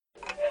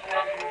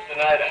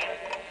Time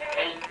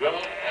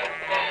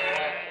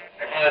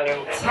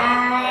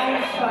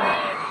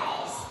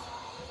flies.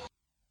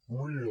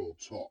 Real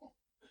talk.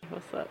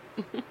 What's up?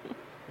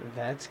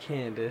 That's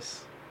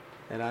Candace,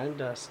 and I'm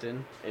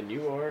Dustin, and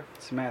you are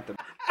Samantha.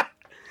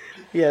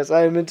 Yes,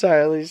 I am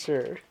entirely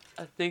sure.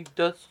 I think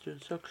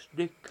Dustin sucks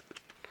dick.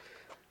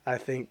 I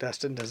think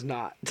Dustin does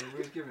not.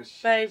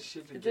 Babe,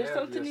 there's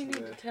something you need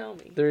to tell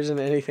me. There isn't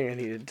anything I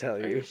need to tell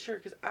Are you. you sure?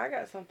 Because I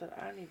got something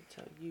I need to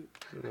tell you.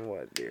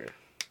 What, dear?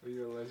 Are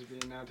you a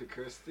lesbian now to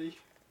Christy?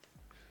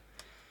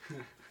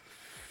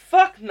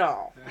 Fuck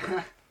no.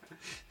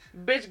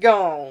 Bitch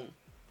gone.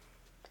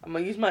 I'm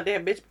gonna use my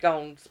damn bitch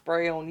gone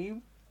spray on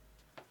you.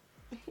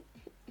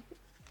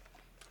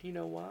 You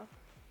know why?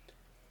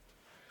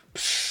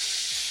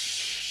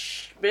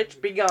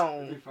 Bitch, be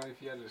gone. It'd be funny if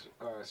you had a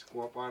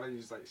squat bottle, you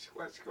just like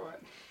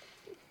squat.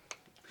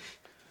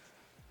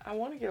 I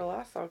want to get a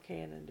Lysol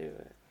can and do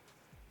it.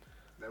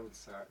 That would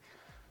suck.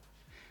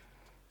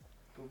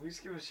 But we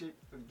just give a shit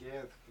with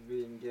Gareth for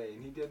being gay,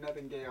 and he did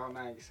nothing gay all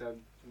night except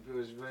he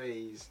was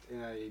raised in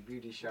a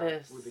beauty shop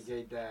with a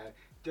gay dad.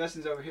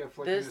 Dustin's over here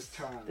flicking his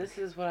tongue. This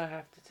is what I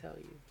have to tell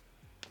you.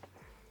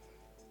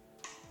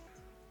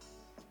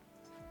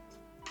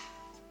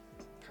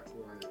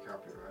 We're gonna get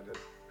copyrighted.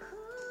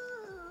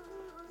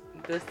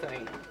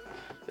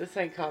 This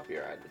ain't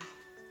copyrighted.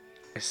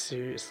 I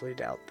seriously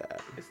doubt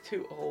that. It's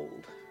too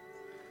old.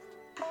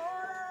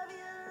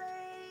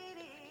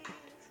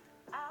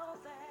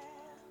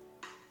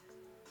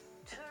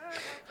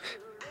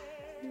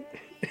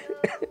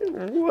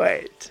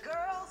 What?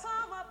 Girls,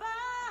 I'm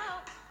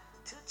about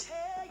to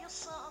tell you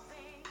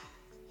something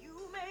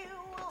you may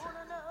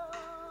wanna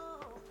know.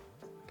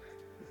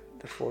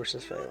 The force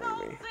is failing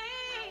me.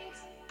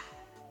 Things,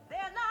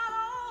 they're not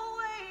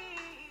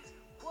always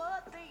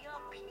what they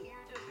appear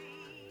to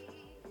be.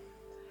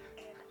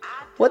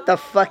 What the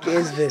fuck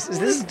is this? Is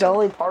this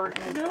Dolly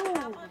Parton?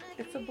 No,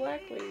 it's a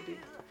black lady.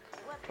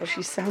 Well,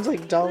 she sounds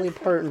like Dolly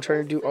Parton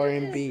trying to do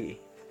R&B.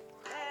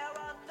 There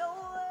are no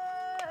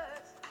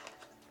words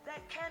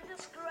that can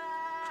describe.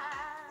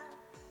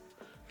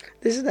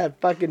 This is that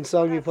fucking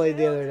song you played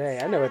the other day.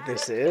 I know what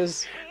this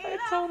is. I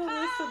told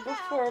Alyssa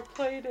before I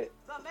played it.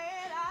 The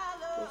man I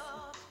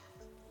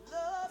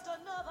loved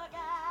another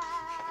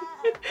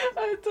guy.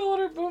 I told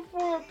her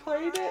before I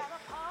played it.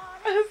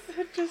 I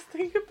said, just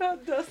think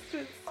about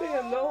Dustin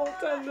saying the whole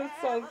time this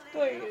song's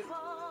playing.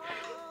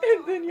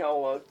 And then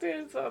y'all walked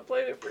in, so I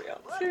played it for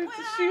y'all too.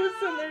 So she was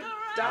in there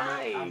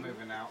dying. I'm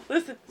moving out.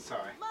 Listen.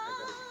 Sorry.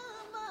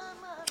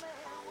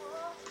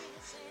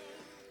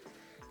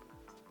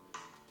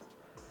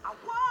 I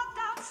walked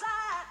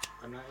outside.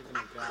 I'm not even a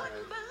guy.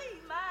 Couldn't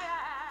believe my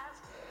eyes.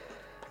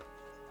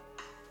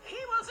 He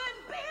was in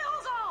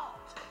Bill's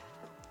arms,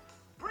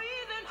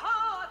 breathing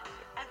hard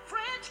and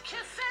French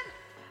kissing.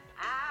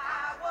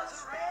 I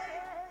was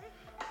ready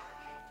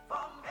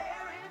for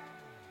marrying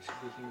Should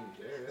be human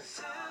Gareth.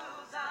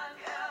 Susan,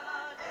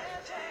 Helen,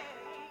 and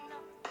Jane.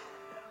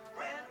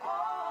 When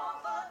all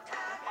the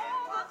time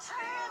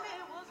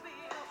it was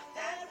Bill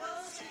that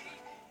was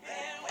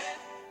sleeping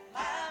with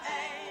my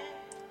man.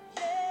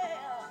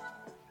 Yeah.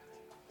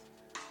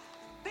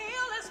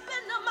 Bill has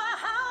been to my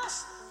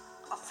house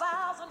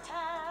 1,000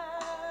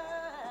 times.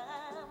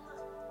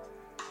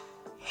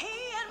 He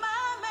and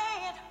my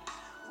man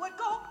would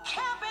go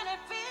camping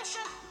and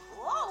fishing.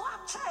 Oh, I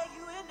tell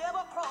you, it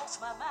never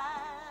crossed my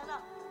mind.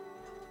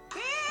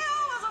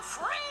 Bill was a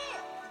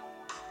friend,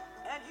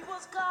 and he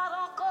was God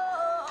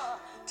uncle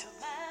to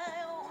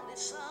my only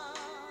son.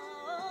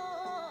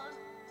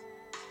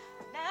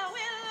 Now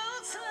it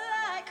looks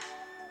like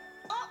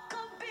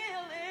Uncle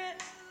Billy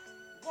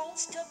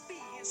wants to be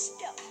his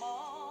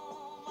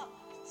stepmom.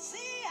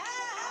 See, I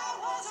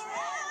was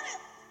ready.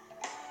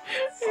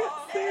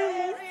 Sarah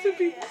wants to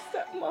be the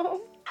stepmom.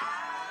 I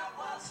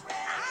was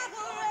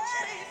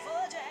ready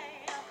for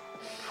jam.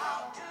 How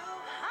do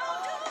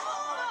a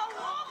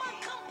woman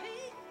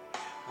compete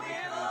with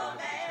a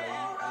man?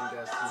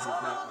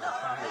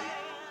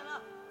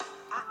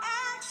 I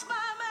asked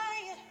my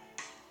man,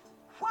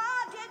 why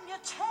didn't you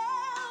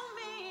tell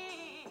me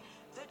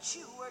that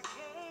you were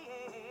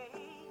gay?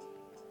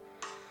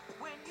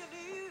 When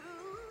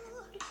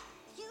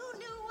you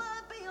knew I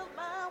built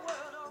my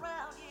world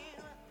around you.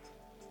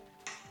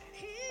 And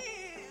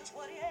here's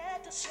what he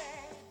had to say.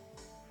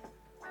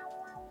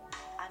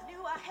 I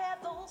knew I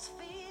had those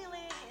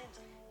feelings,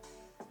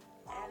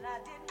 and I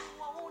didn't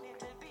want it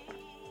to be.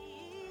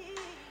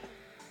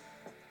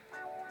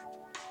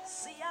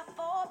 See, I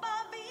thought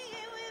by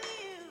being with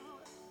you,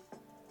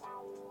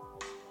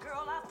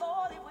 girl, I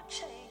thought it would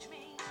change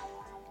me.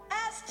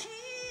 As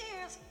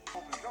tears,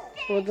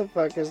 What the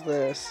fuck is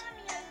this?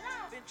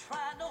 been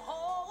trying to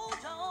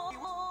hold on,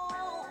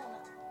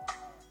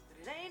 but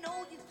it ain't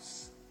no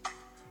use.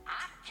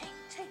 I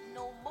can't take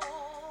no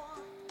more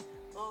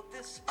of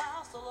this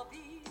spousal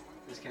abuse.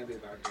 This can't be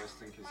about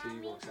Dustin because he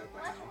walks out the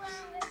house.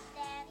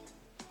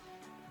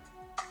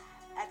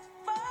 At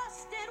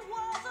first it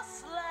was a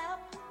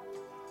slap,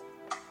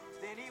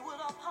 then he would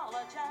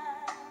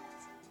apologize.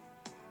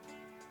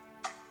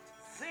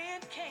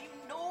 Then came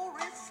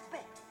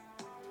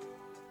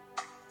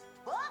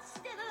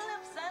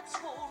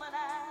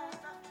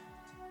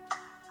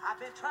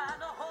trying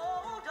to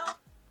hold on.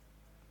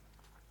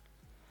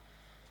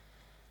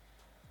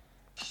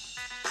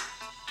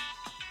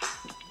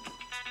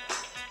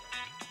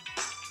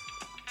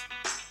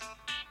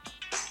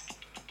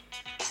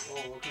 Oh,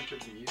 welcome to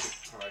the music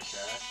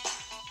podcast.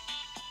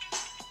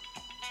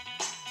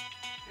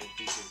 And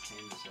DJ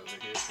Candace over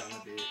here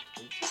trying to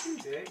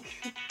be dick.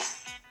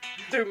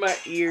 Through my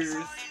ears.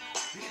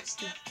 You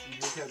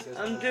did have this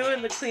I'm one.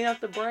 doing the clean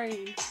out the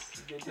brain. You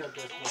did have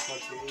this one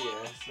fuck the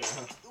ear,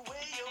 so.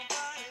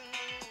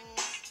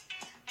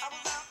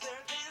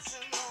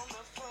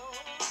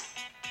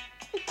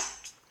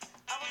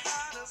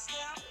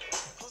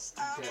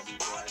 You can't be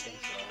black, I'm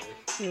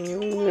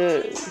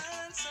sorry.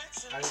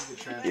 I need the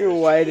trans. Your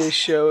white is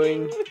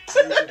showing. I need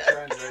the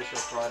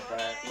transracial card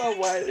back. My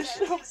white is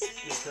showing. Your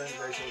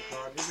transracial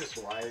card, you're just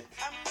white.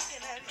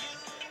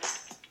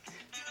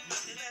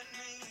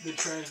 The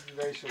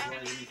transracial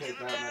one, you take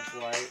that much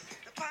white.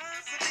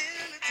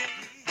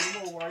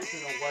 You're more white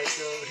than a white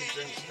girl who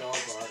drinks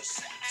Starbucks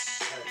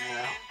right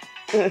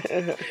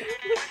now.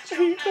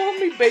 You call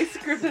me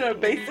basicer than a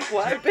basic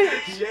white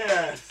bitch?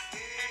 Yes!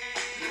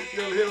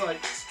 You'll hear like,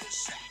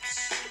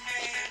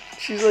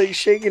 She's like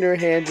shaking her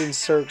hands in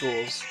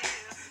circles.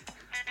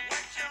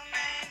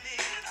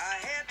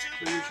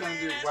 so you're trying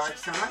to do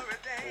wax on,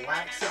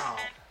 wax off,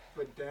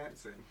 but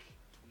dancing.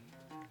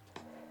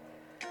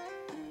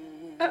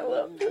 I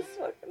love this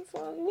fucking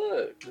song.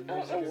 Look. The I don't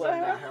music know is what not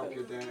gonna help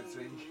happened. you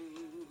dancing.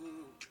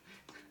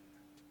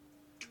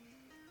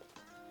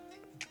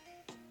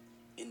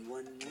 In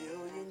 1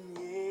 million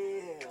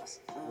years.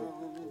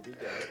 We'll be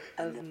dead.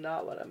 That's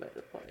not what I meant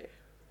to play.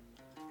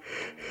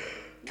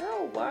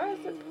 No, why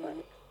is it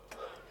playing?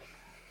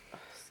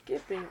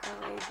 Skipping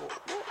unable.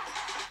 What?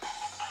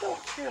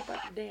 Don't care about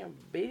the damn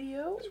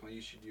video. That's when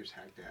you should use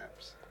hacked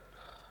apps.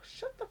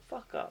 Shut the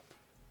fuck up.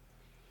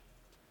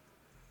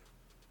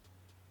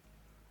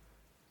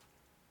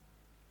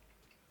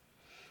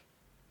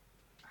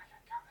 I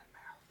got gum in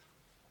mouth.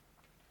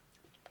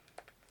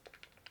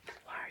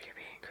 Why are you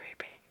being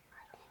creepy?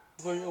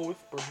 Why are you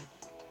whispering?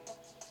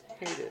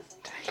 Here it is.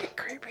 Take it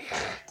creepy.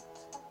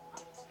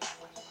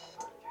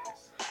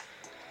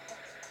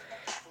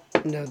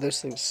 No,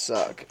 those things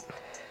suck.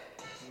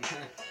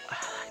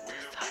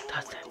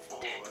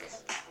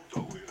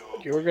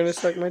 You were gonna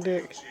suck my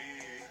dick?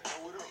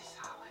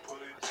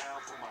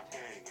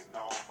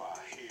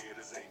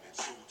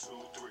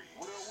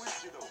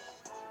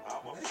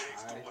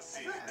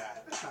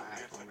 That's not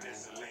Apple, man.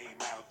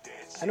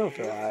 I don't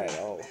feel high at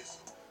all. He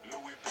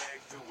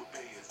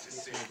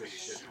smelled this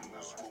shit from the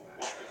last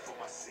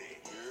night.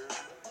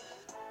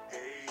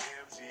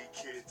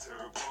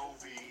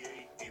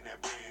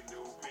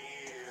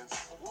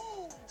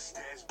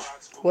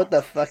 What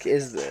the fuck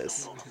is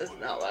this? That's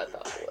not what I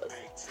thought it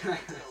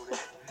was.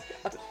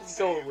 I'm just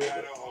going with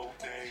it.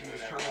 She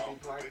was trying to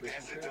be black, but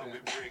she couldn't.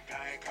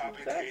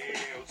 Exactly.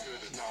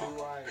 She's too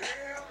white.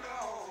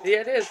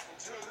 Yeah, it is.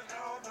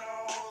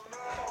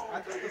 I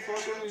thought the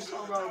first one was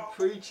talking about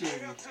preaching.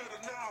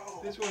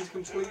 This one's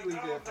completely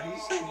different.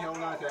 He's saying hell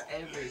not to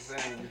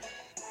everything.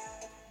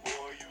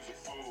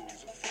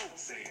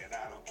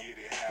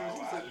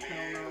 He's like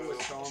hell no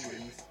with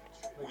sermons.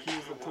 Like he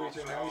was the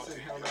preacher, now he's saying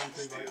hell no to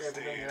like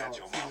everything else.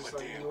 He's just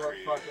like, you know what,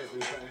 fuck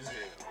everything.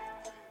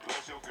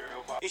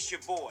 It's your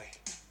boy,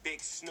 Big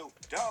Snoop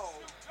Dogg.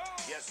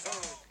 Yes,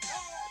 sir.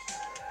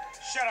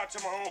 Shout out to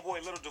my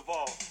homeboy, Little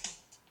Duval.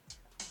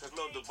 Cause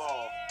Little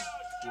Duval,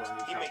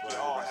 he make you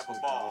all have a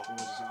ball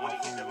when he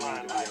get the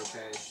line like,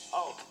 okay.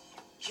 oh,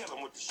 kill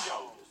him with the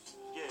shoulders.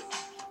 Yeah,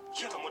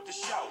 kill him with the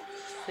shoulders.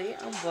 See,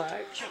 I'm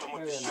black. Kill him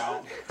with No, the you're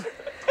not.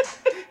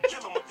 shoulders.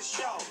 Kill him with the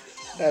shoulders.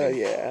 Oh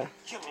yeah.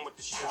 Kill him with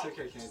the It's shoulders.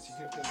 okay, Candace. You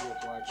can think you're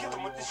black. Kill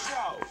him with the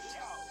shoulders.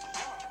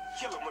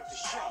 Kill him with the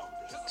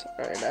shoulders. It's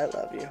alright, I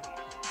love you.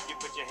 You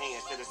put your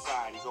hands to the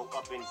side, you go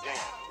up and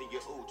down. Then you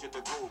ooh to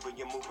the groove and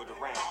you move it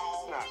around.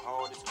 It's not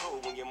hard, it's cool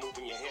when you're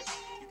moving your hips.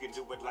 You can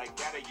do it like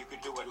that or you can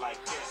do it like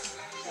this.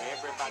 Now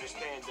everybody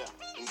stand up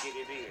and get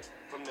it in.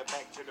 From the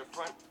back to the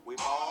front, we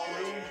all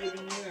Where are you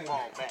getting in?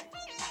 fall back.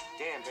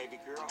 Damn, baby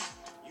girl,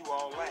 you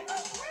all that.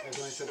 That's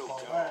when I said Snoop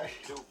fall Dogg, back.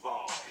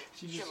 Duval.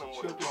 She just Kill 'em with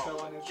tripped a and fell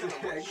ball. on his Kill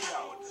 'em with leg.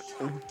 shoulders.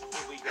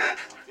 Here we go.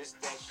 This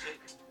that shit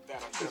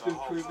that'll It's kill a been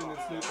whole proven song.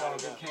 that Snoop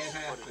Dogg it can't Put it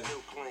happen.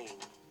 too clean.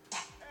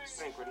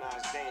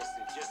 Synchronized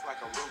dancing, just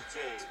like a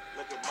routine.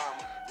 Look at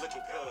mama, look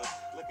at cuz,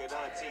 look at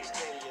auntie,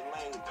 stay in your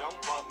lane, don't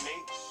bump me.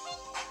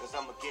 Cause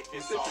I'ma get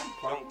this You said off.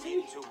 don't bump Don't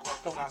me? get too close,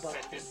 cause I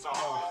set this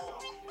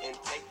off. And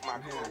take my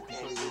I'm crew hearing a and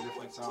completely do different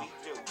what song.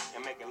 we do.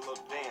 And make a little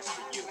dance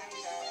for you.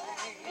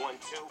 1,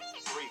 2,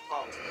 3,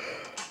 4.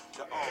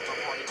 To all the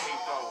party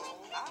people.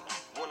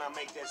 When I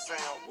make that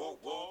sound, whoa,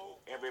 whoa,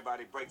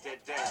 everybody break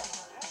that down.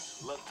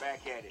 Look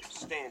back at it,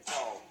 stand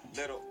tall.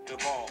 Little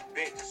Duval,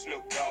 big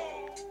Snoop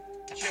Dogg.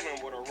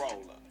 Chillin' with a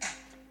roller.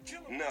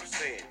 Enough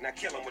said, now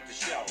kill him with the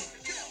show.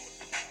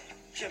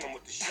 Kill him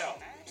with the show.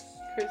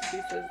 Christy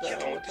says Kill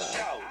that him all with the the time.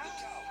 show.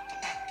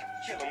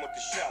 Kill him with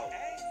the show.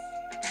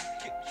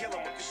 Kill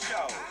him with the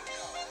show.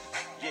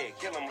 Yeah,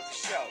 kill him with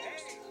the show.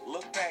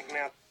 Look back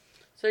now.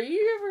 So are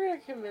you ever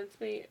gonna convince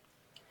me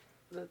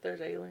that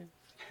there's aliens?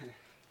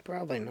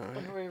 Probably not.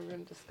 Are we ever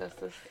going to discuss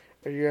this?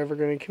 Are you ever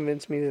going to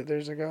convince me that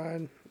there's a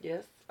God?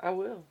 Yes, I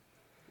will.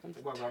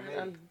 What about me?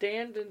 I'm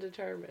damned and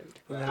determined.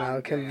 Then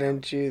I'll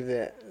convince you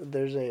that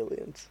there's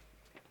aliens.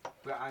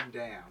 But I'm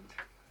damned.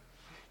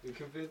 You're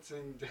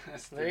convincing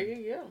Dustin. There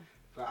you go.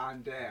 But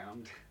I'm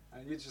damned.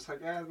 And you're just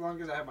like, as long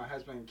as I have my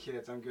husband and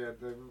kids, I'm good.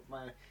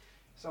 My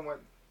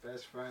somewhat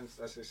best friends,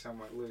 I say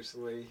somewhat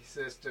loosely,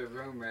 sister,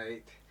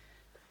 roommate.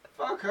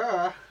 Fuck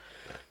her.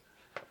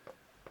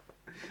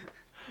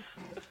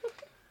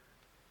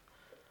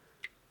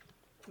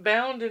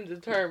 Bound and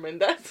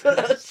determined. That's what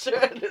I was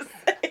trying to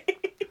say.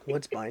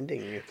 What's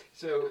binding you?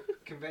 So,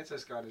 convince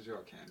us God is real,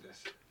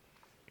 Candace.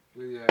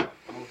 With your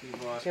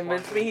multiverse.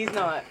 Convince me he's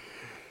not.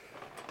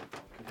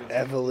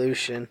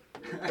 Evolution.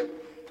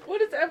 What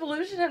does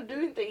evolution have to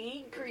do with anything?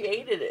 He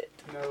created it.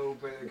 No,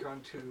 but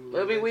according to...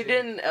 I mean, we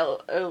religion-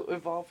 didn't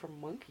evolve from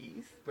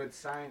monkeys. But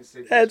science...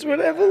 That's what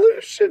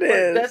evolution But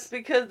is. that's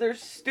because they're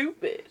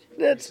stupid.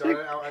 That's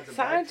started out as a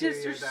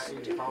Scientists bacteria are that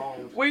stupid.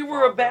 evolved We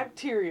were a from-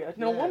 bacteria.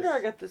 No Yes. wonder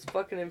I got this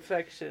fucking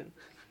infection.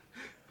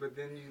 But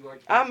then you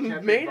like... I'm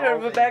kept made out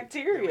of a evolving,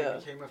 bacteria. Then we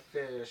became a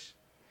fish.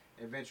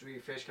 Eventually,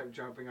 fish kept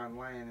jumping on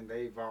land, and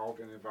they evolved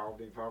and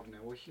evolved and evolved, and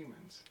now we're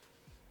humans.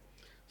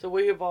 So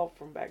we evolved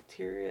from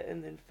bacteria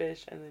and then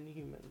fish and then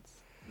humans.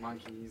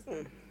 Monkeys.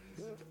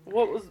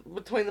 What was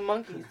between the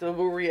monkeys? So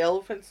were we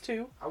elephants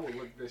too? I will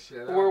look this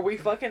shit up. Were we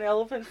fucking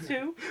elephants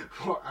too?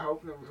 Well, I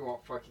hope that we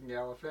want fucking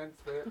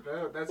elephants.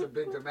 That's a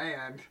big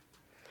demand.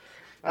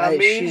 I Hey,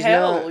 mean, she's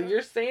hell, not-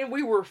 you're saying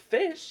we were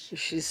fish.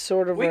 She's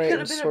sort of We right could and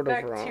have been a sort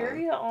of wrong.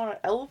 bacteria on an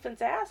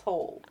elephant's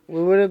asshole.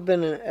 We would have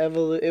been an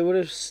It would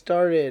have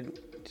started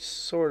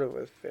sort of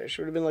with fish.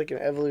 It would have been like an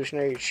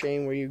evolutionary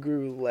chain where you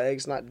grew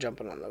legs, not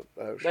jumping on the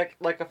ocean.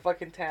 Like a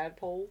fucking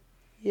tadpole.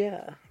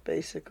 Yeah,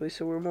 basically.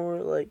 So we're more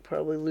like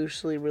probably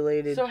loosely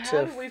related So to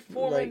how did we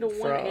form like into one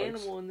frogs.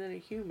 animal and then a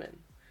human?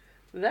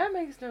 That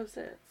makes no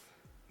sense.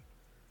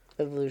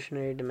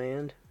 Evolutionary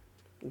demand.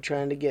 You're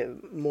trying to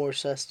get more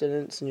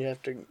sustenance and you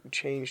have to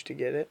change to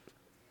get it.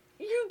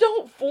 You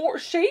don't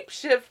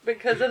shapeshift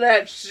because of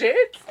that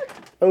shit.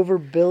 Over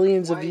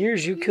billions of Wait,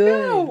 years you could.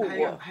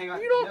 No. Hang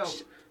on. You don't. No.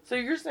 So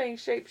you're saying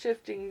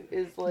shapeshifting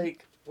is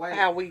like Wait.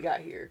 how we got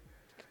here?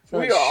 It's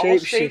not We are all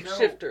shape-shift-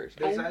 shapeshifters.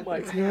 No, Oh there's my a-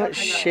 It's god! hang on, not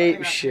hang on.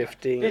 shape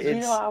shifting. Did you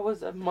It's know I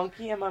was a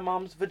monkey in my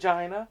mom's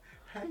vagina?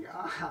 Hang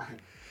on.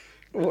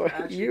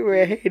 What? You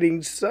were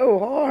hating so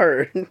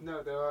hard.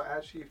 No, there are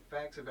actually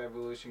facts of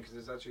evolution because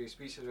there's actually a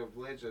species of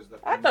lizards that.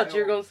 I thought you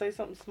were male- gonna say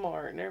something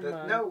smart. Never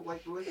mind. No,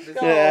 like there's,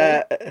 Go.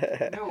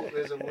 no,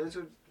 there's a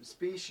lizard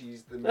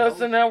species. The Oh, so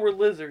male- now we're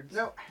lizards.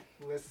 No,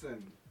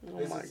 listen. Oh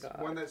This my is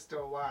god. one that's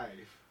still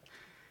alive.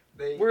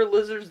 They, We're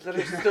lizards that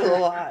are still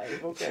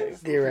alive. Okay.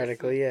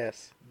 Theoretically,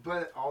 yes.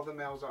 But all the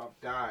males have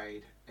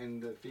died,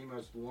 and the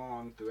females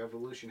learn through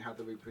evolution how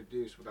to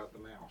reproduce without the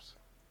males.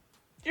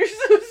 You're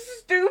so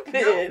stupid.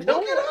 No,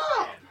 look it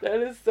up.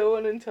 That is so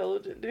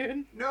unintelligent,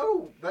 dude.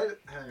 No,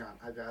 hang on,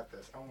 I got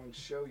this. I want to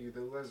show you the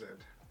lizard.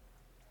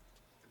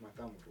 If my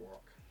thumb would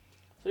walk.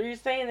 So you're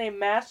saying they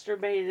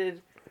masturbated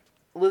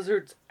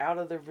lizards out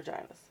of their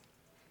vaginas?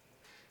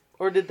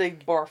 Or did they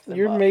barf them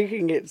You're up?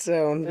 making it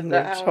sound Is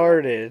that how-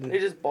 retarded. They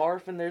just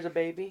barf and there's a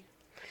baby?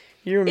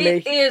 You're It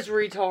making. is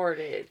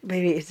retarded.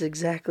 Baby, it's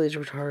exactly as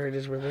retarded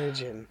as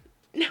religion.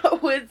 No,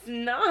 it's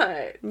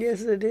not.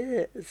 Yes, it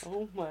is.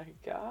 Oh my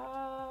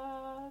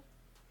god.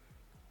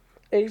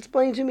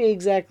 Explain to me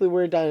exactly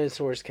where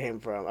dinosaurs came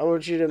from. I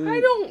want you to. I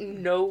don't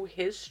know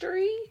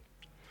history.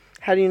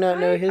 How do you not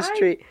know I-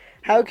 history?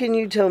 How can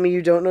you tell me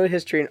you don't know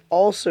history and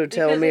also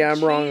tell Because me I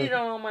I'm wrong? cheated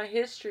on all my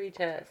history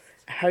tests.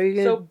 How are you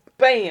gonna? So,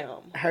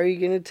 bam. How are you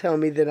gonna tell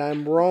me that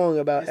I'm wrong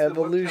about It's the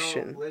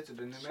evolution? whiptail lizard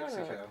in New Shut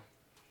Mexico.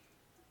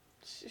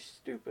 She's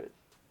stupid.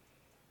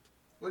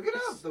 Look it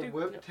It's up. The stupid.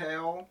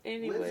 whiptail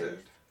Anyways. lizard.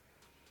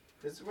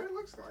 This is what it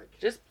looks like.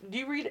 Just, do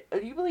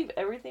you believe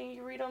everything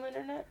you read on the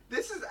internet?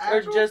 This is Or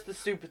actual. just the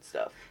stupid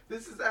stuff?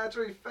 This is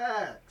actually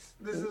facts.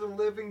 This is a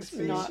living It's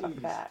species. not a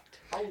fact.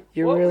 Oh,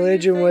 Your What were you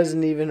religion saying?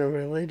 wasn't even a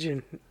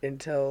religion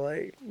until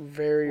like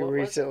very What was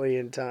it? recently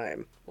in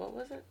time. What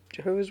was it?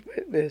 Jehovah's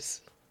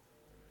Witness.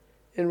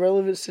 In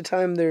relevance to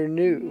time, they're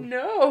new.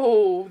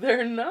 No,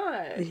 they're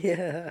not.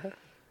 Yeah.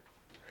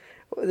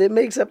 It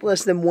makes up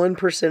less than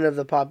 1% of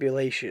the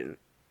population.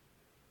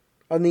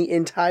 On the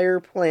entire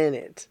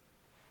planet.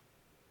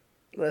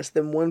 Less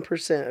than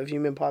 1% of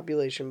human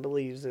population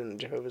believes in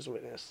Jehovah's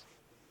Witness.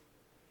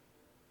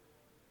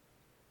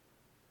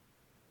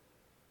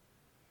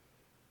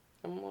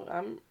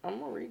 I'm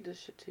gonna read this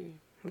shit to you.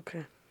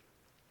 Okay.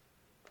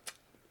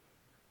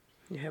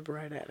 You have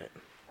right at it.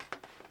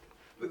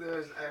 but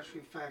there's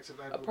actually facts of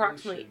evolution.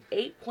 Approximately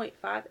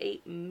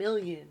 8.58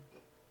 million.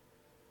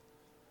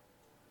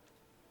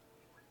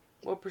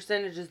 What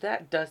percentage is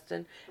that,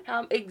 Dustin?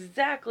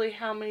 Exactly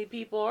how many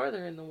people are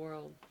there in the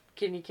world?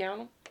 Can you count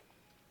them?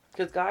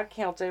 Because God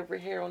counts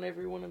every hair on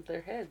every one of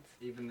their heads.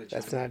 Even the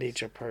That's not Chinese,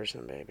 each a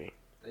person, baby.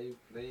 They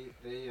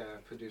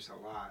produce a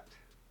lot.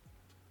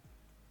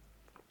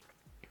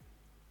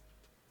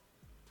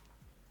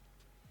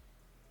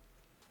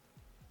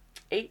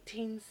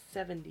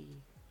 1870.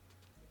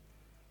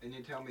 And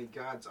you tell me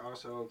God's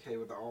also okay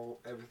with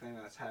everything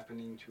that's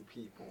happening to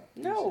people?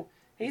 No,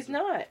 he's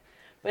not.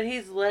 But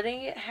he's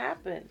letting it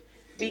happen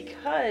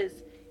because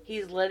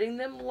he's letting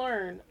them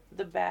learn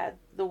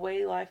the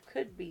way life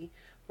could be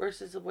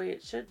versus the way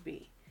it should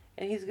be.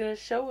 And he's going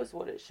to show us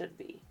what it should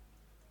be.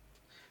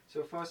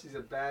 So first he's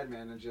a bad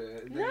manager,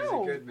 and then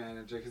No. he's a good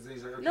manager because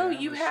he's like, okay, No, I'm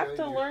you gonna have show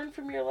to you. learn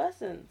from your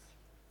lessons.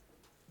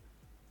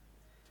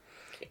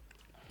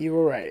 You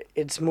were right.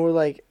 It's more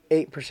like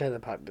 8% of the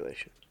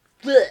population.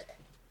 Blech.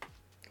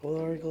 Well,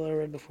 the article I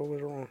read before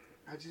was wrong.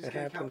 I just It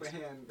can't happens.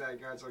 comprehend that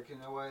God's like, you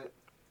know what?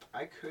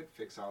 I could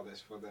fix all this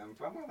for them,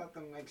 but I'm gonna let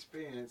them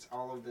experience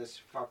all of this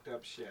fucked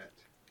up shit.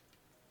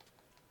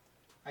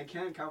 I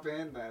can't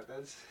comprehend that.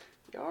 That's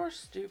Y'all are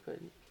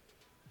stupid.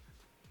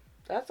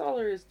 That's all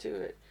there is to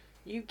it.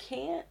 You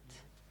can't.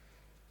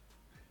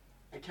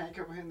 I can't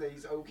comprehend that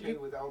he's okay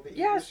with all the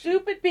Yeah, evil shit.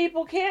 stupid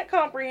people can't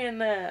comprehend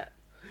that.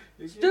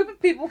 You're getting- Stupid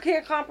people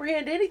can't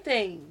comprehend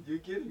anything. You're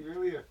getting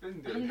really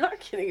offended. I'm not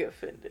getting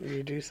offended.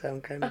 You do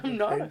sound kind of I'm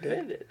not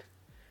offended.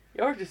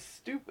 Y'all are just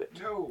stupid.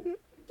 No.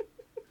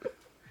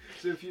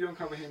 So if you don't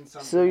comprehend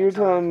something, So you're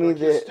telling me like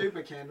you're that-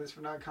 stupid, Candace,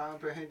 for not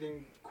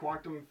comprehending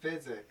quantum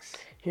physics.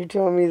 You're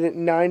telling me that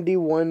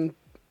 92%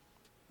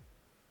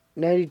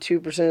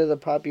 of the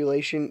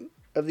population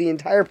of the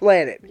entire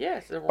planet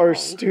Yes, they're are wrong.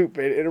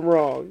 stupid and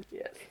wrong.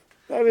 Yes.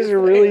 That is Yes, a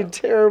really they are.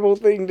 terrible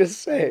thing to You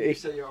say.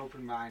 say you're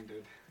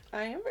open-minded.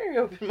 I am very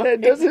open That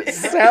minded. doesn't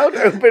sound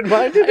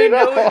open-minded I at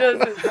know all. it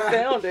doesn't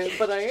sound it,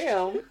 but I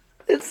am.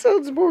 It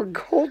sounds more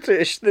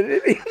cultish than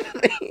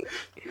anything.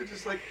 You're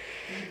just like,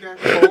 you guys,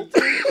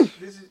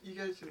 you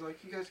guys are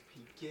like, you guys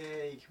can be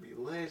gay, you can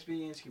be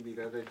lesbians, you can be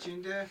the other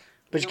gender.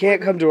 But you know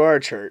can't what? come to our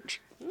church.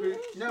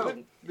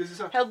 No, this is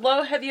a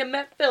Hello, have you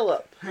met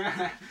Philip? no,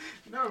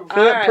 All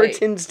Philip right.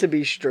 pretends to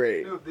be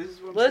straight. no. This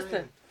is what I'm Listen.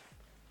 saying.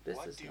 This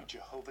What is do not.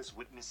 Jehovah's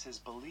Witnesses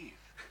believe?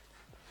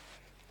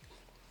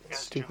 As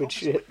Stupid Jehovah's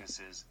shit.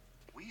 Witnesses,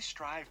 we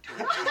strive to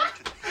return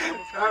to the full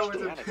That was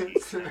Christianity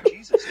offensive. that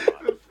Jesus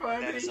taught,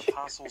 Funny. that his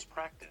apostles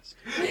practiced.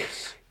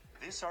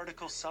 This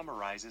article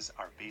summarizes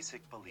our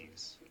basic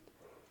beliefs.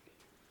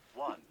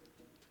 1.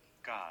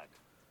 God.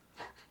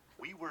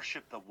 We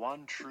worship the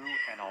one true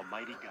and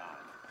almighty God,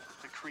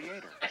 the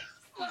Creator,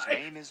 whose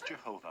name is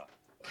Jehovah.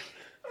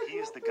 He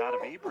is the God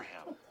of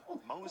Abraham,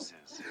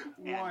 Moses,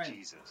 and One.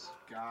 Jesus.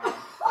 God.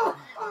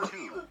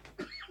 2.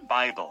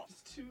 Bible.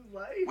 It's too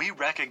late. We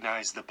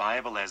recognize the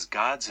Bible as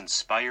God's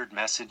inspired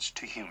message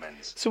to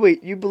humans. So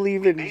wait, you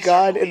believe in Base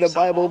God our and the beliefs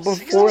on Bible all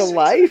before 66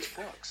 life?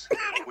 books,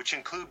 which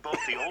include both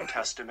the Old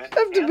Testament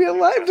You have to and be the New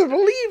alive to Testament.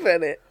 believe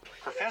in it.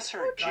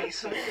 Professor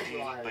Jason D.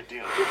 Badun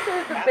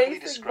said the aptly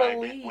basic described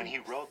it beliefs. when he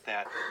wrote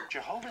that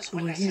Jehovah's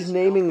Well, Witnesses he's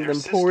naming built their them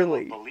system of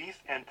poorly.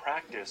 belief and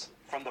practice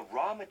from the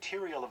raw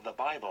material of the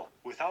Bible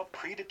without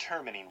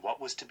predetermining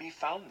what was to be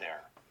found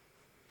there.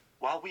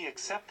 While we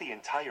accept the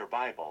entire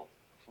Bible,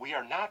 we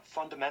are not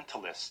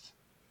fundamentalists.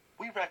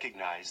 We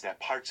recognize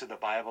that parts of the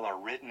Bible are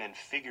written in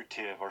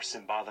figurative or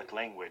symbolic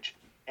language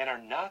and are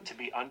not to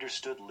be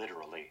understood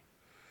literally.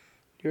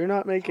 You're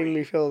not making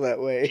me feel that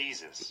way.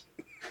 Jesus.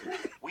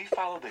 We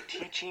follow the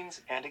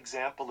teachings and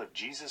example of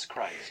Jesus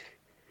Christ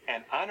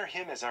and honor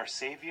him as our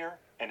Savior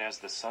and as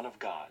the Son of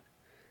God.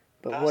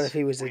 But Thus, what if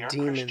he was we a are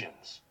demon?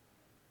 Christians.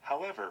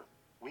 However,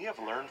 we have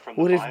learned from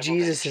What the if Bible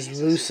Jesus that is Jesus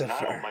is not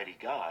Lucifer? Almighty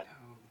God,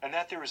 and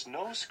that there is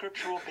no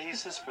scriptural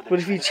basis for the What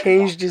if he Trinity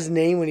changed doctrine. his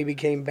name when he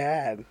became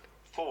bad?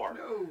 4.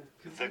 No.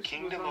 'Cause The this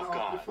kingdom was of on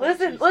God. before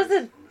Listen, Jesus.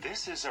 listen.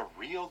 This is a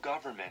real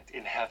government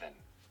in heaven,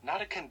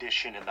 not a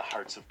condition in the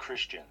hearts of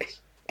Christians.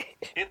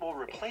 It will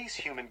replace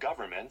human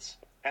governments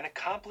and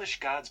accomplish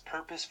God's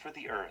purpose for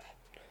the earth.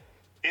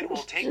 It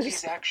will take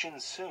these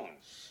actions soon,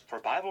 for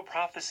Bible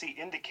prophecy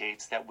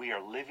indicates that we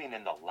are living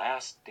in the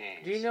last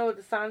days. Do you know what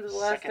the signs of the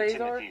last 2 days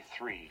are? Timothy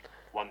 3,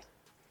 1.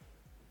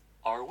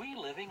 Are we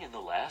living in the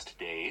last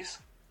days?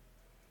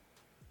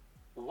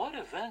 What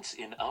events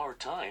in our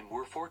time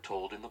were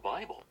foretold in the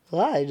Bible?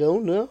 I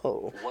don't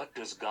know. What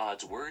does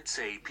God's word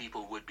say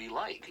people would be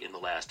like in the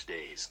last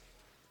days?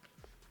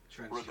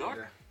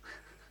 Transgender.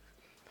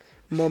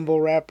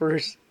 Mumble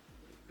rappers.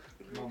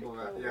 Mumble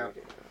rap. Yeah.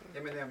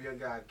 Eminem, your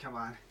God. Come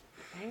on.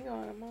 Hang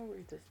on, I'm gonna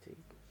read this to you.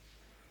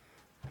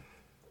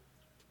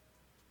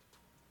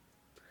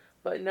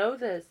 But know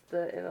this,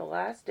 that in the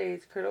last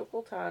days,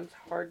 critical times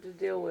hard to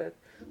deal with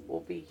will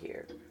be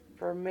here.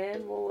 For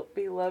men will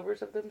be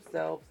lovers of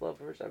themselves,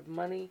 lovers of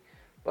money,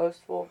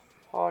 boastful,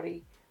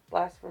 haughty,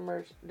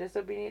 blasphemers,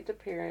 disobedient to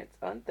parents,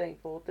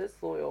 unthankful,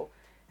 disloyal,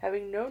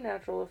 having no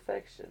natural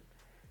affection,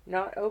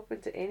 not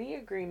open to any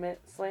agreement,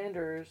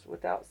 slanderers,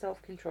 without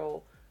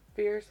self-control,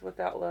 fierce,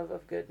 without love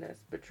of goodness,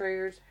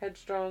 betrayers,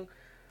 headstrong,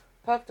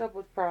 puffed up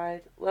with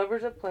pride,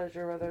 lovers of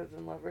pleasure rather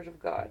than lovers of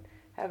God,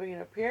 having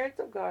an appearance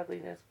of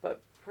godliness,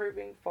 but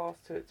proving false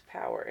to its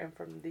power, and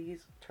from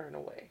these turn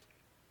away.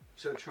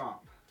 So Trump.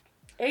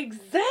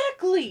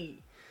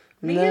 Exactly!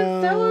 Me No.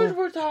 and Sellers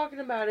were talking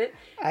about it.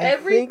 I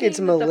think it's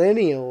Everything that the-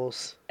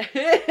 millennials.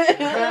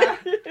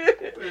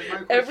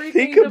 Everything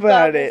Think the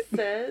about Bible it.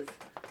 says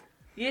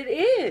It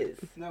is.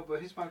 No, but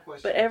here's my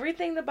question. But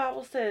everything the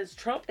Bible says,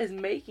 Trump is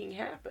making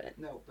happen.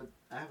 No, but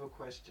I have a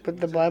question. But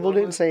the When it said Bible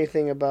didn't lovers- say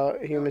anything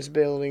about humans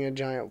building a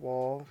giant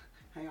wall.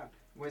 Hang on.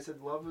 When it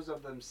said lovers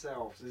of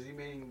themselves, is he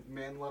meaning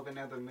men loving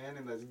other men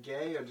and that's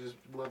gay, or just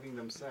loving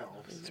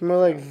themselves? It's more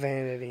like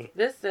vanity.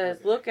 This says,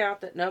 Okay. look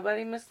out that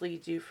nobody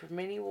misleads you, for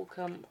many will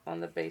come on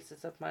the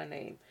basis of my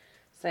name,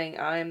 saying,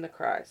 I am the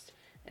Christ,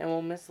 and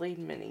will mislead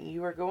many.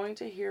 You are going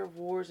to hear of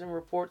wars and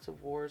reports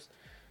of wars.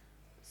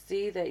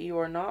 See that you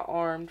are not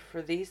armed,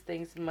 for these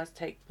things must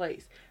take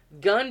place.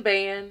 Gun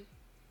ban.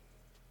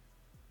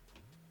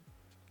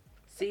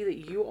 See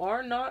that you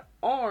are not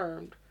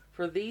armed,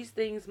 for these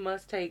things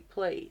must take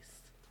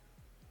place.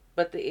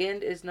 But the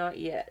end is not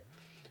yet.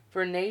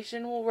 For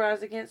nation will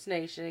rise against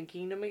nation, and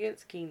kingdom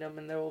against kingdom,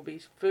 and there will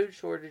be food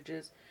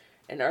shortages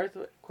and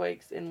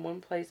earthquakes in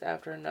one place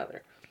after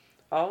another.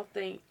 All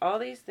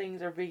these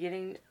things are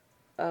beginning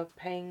of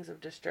pangs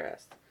of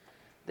distress.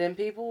 Then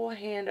people will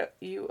hand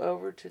you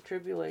over to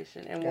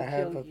tribulation and will I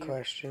have kill a you.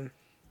 question.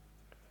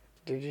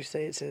 Did you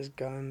say it says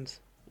guns?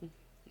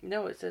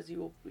 No, it says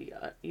you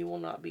will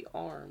not be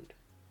armed.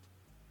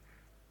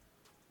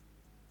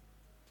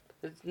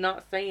 It's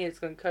not saying it's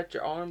going to cut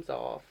your arms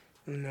off.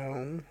 No,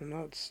 I'm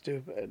not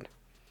stupid.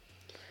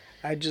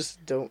 I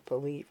just don't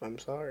believe. I'm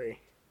sorry.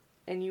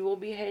 And you will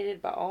be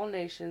hated by all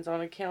nations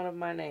on account of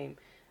my name.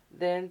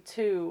 Then,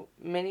 too,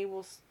 many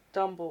will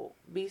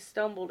be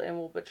stumbled, and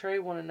will betray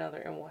one another,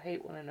 and will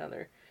hate one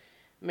another.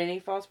 Many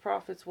false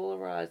prophets will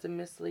arise and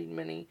mislead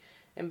many,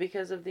 and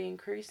because of the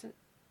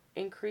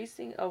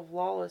increasing of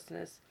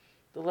lawlessness,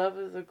 the love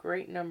of the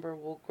great number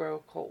will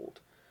grow cold.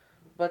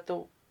 But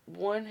the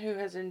one who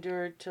has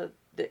endured to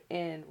the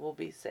end will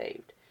be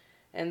saved.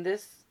 And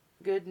this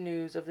good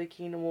news of the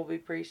kingdom will be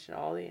preached in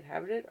all the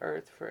inhabited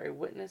earth for a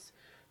witness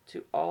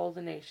to all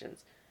the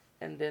nations,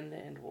 and then the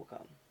end will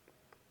come.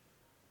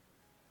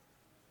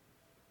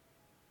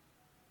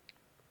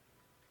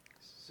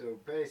 So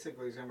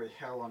basically, it's gonna be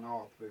hell on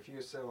earth. But if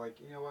you say like,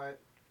 you know what,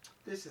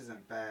 this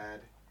isn't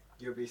bad,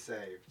 you'll be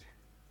saved.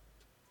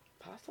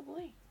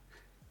 Possibly.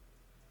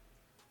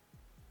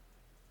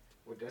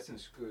 Well,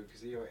 Dustin's screwed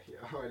because he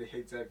already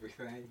hates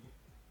everything.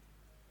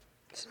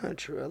 It's not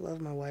true. I love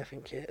my wife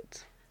and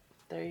kids.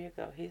 There you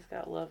go. He's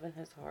got love in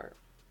his heart.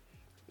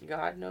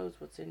 God knows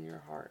what's in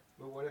your heart.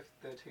 But what if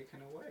they're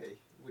taken away?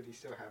 Would he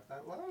still have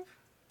that love?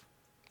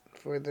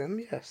 For them,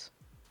 yes.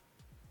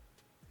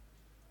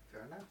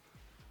 Fair enough.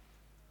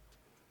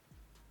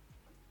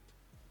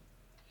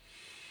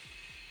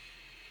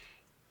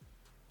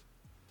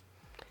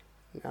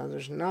 Now,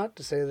 there's not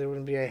to say there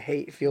wouldn't be a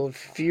hate-filled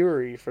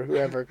fury for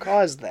whoever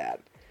caused that.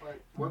 Like,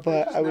 what if But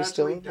they just I was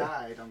still- naturally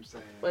died, I'm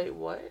saying. Wait,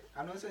 what?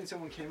 I'm not saying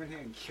someone came in here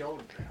and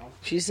killed them.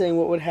 She's saying,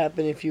 what would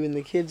happen if you and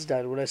the kids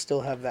died? Would I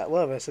still have that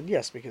love? I said,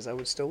 yes, because I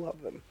would still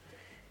love them.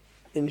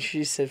 And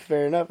she said,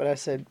 fair enough. And I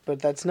said, but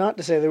that's not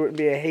to say there wouldn't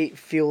be a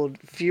hate-filled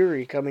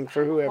fury coming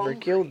for whoever Hungry.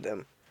 killed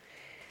them.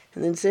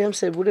 And then Sam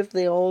said, what if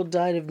they all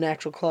died of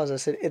natural cause? I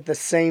said, at the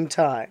same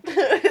time.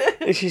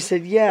 And she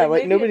said, yeah,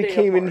 like maybe a nobody day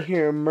came in apart.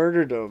 here and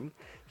murdered them.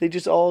 They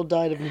just all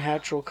died of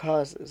natural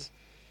causes.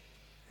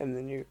 And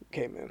then you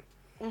came in.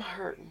 I'm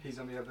hurting. He's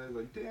on the other end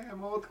like,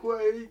 damn,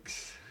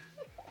 earthquakes.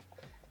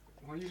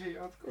 Why do you hate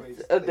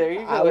earthquakes? There you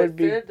go. I would It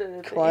be said that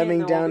at the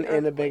climbing end there will down be in a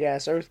earthquakes.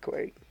 big-ass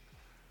earthquake.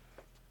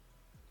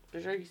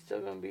 But are you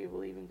still going to be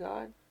believing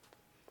God?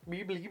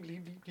 Bleep, bleep,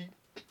 bleep, bleep,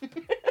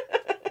 bleep.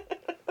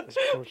 This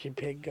Porky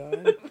Pig God.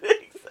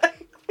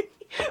 Exactly.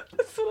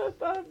 That's what I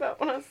thought about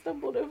when I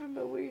stumbled over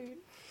my weed.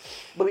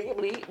 Bleep,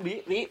 bleep,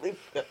 bleep, bleep,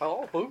 bleep.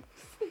 Oh, oops.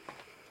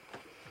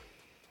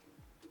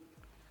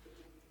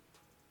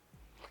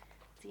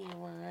 Do you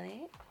want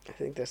it? I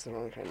think that's the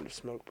wrong kind of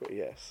smoke, but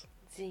yes.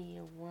 Do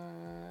you want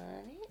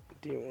it?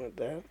 Do you want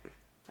that?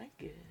 I'm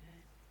good.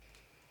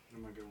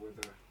 I'm gonna go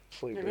with her.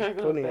 Sleep, You're there's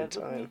gonna go plenty to of bed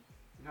with time. me?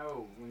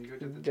 No, when you go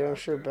to the Damn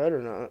sure doctor.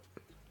 better not.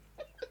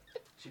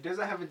 She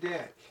doesn't have a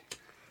dick.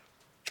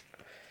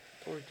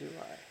 Or do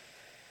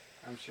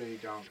I? I'm sure you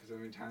don't, because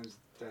many times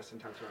Dustin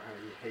talks about how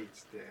he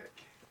hates dick.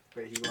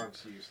 But he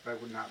loves you, so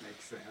that would not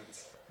make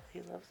sense.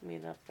 He loves me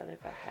enough that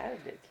if I had a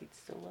dick, he'd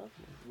still love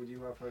me. Would you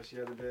love her if she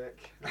had a dick?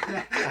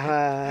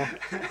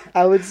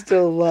 I would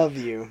still love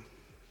you.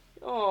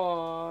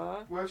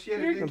 Aww. What if she had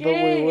a You're dick? But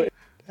gay. we would.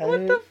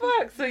 What the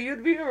fuck? So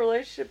you'd be in a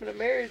relationship and a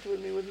marriage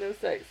with me with no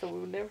sex, so we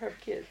would never have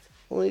kids.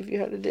 Only if you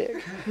had a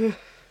dick. What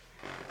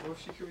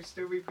if she could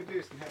still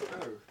reproduce and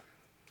have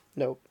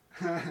Nope.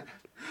 both?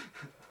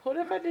 What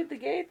if I did the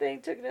gay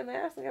thing, took it in the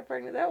ass, and got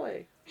pregnant that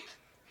way?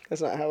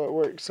 That's not how it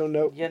works, so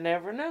nope. You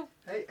never know.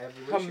 Hey,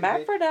 evolution.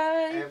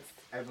 Hermaphrodites.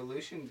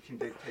 Evolution can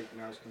dictate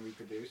males can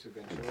reproduce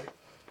eventually.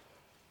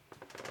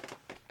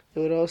 It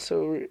would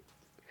also.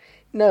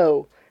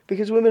 No,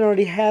 because women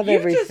already have You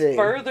everything. just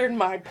furthered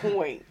my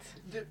point.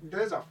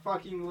 There's a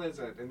fucking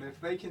lizard, and if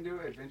they can do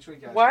it, eventually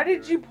guys Why can do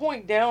did you it.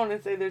 point down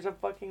and say there's a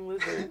fucking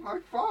lizard? My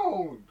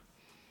phone!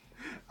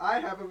 I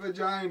have a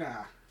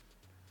vagina.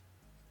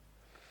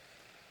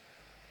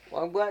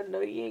 Well, I'm glad to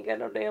know you ain't got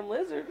no damn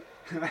lizard.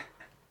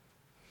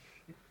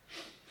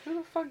 Who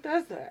the fuck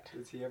does that?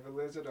 Is he ever a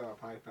lizard or a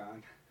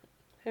python?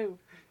 Who?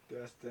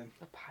 Dustin.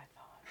 A python.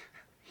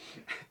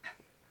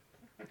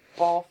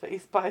 Ball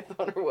face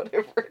python or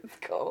whatever it's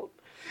called.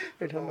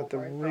 You're talking about the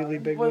Python. really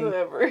big one?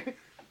 Whatever.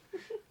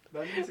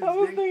 That means it's I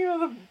was big.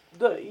 thinking of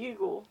the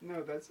eagle.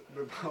 No, that's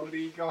the bald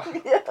eagle.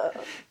 Yeah.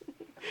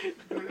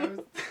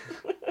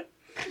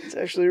 It's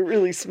actually a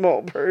really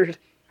small bird.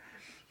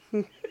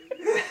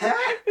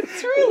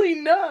 It's really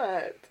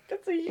not.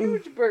 It's a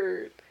huge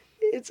bird.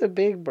 It's a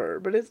big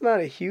bird, but it's not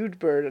a huge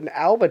bird. An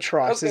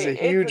albatross is a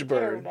huge it's a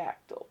bird.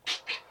 pterodactyl.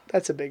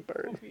 That's a big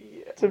bird. Yeah.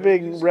 It's a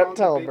big You saw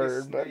reptile the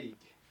biggest bird, but snake,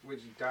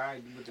 which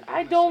died with the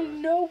I dinosaurs.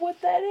 don't know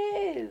what that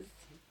is.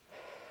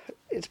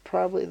 it's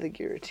probably the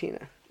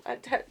Giratina. My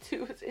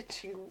tattoo is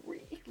itching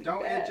really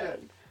Don't bad. itch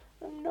it.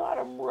 I'm not.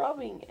 I'm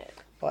rubbing it.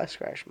 Well, I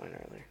scratched mine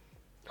earlier.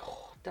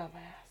 Oh, dumbass.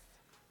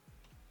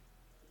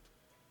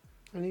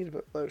 I need to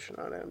put lotion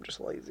on it. I'm just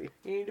lazy.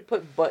 You need to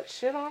put butt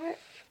shit on it?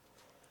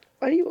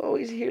 Why do you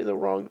always hear the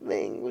wrong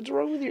thing? What's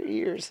wrong with your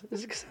ears?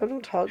 Is it because I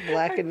don't talk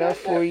black I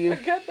enough got for that- you? I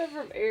got that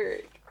from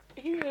Eric.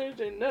 He didn't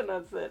understand nothing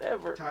I said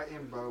ever.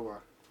 Titan boa.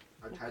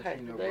 A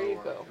Titano there you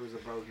boa. go. It was a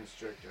boa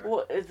constrictor.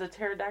 Well, is the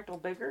pterodactyl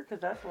bigger?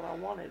 Because that's what I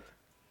wanted.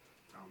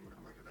 I'm gonna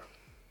look it up.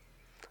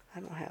 I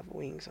don't have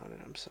wings on it.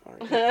 I'm sorry.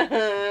 That's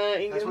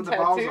what England the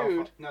balls are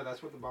tattooed. for. No,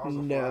 that's what the balls are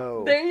for.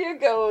 No. There you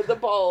go, the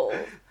balls.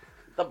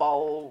 The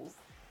balls.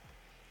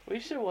 We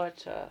should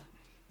watch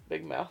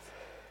Big Mouth.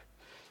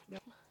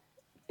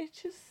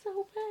 It's just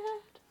so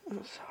bad.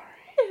 I'm sorry.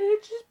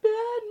 It's just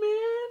bad,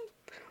 man.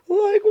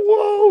 Like,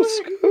 whoa,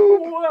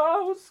 Scoob.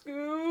 Wow,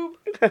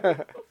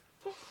 Scoob.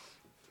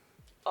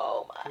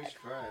 Oh my. Who's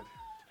Fred?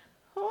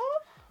 Huh?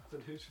 I said,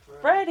 who's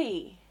Fred?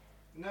 Freddie.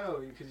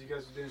 No, because you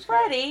guys were doing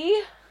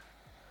Freddie.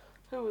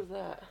 Who was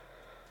that?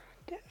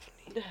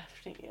 Daphne.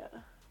 Daphne,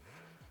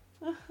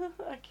 yeah.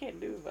 I can't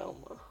do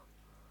Velma.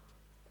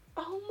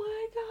 Oh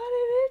my god,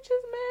 it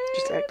itches, man.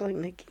 Just act like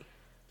Nikki.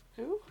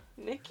 Who?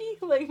 Nikki?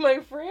 Like my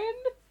friend?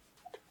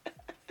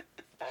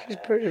 She's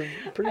pretty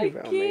I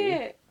Velma.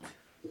 can't.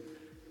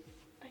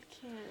 I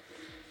can't.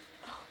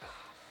 Oh god.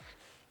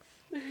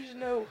 There's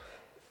no.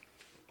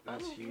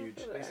 That's I don't know huge.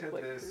 how to They act said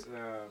like this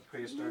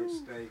prehistoric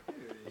steak.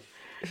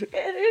 And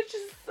it's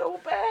just so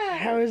bad.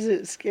 How is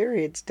it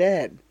scary? It's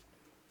dead.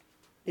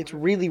 It's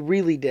really,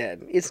 really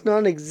dead. It's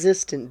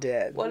non-existent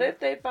dead. What if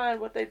they find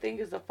what they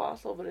think is a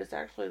fossil, but it's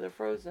actually the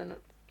frozen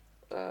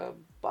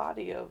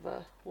body of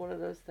one of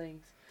those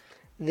things?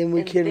 Then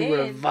we and can then-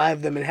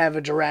 revive them and have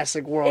a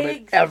Jurassic World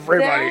and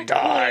everybody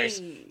dies.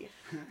 Exactly.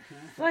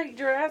 It's like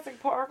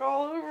Jurassic Park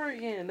all over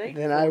again. They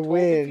Then I foretold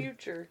win. The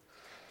future.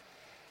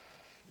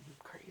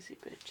 Crazy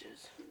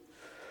bitches.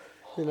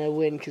 Then I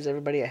win because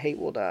everybody I hate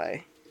will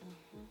die.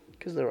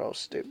 Because they're all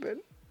stupid.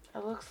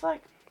 It looks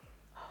like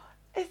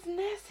it's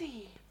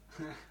Nessie.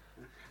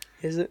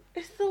 Is it?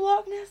 It's the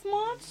Loch Ness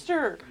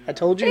monster. I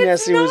told you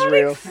It's Nessie was not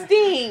real.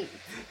 extinct.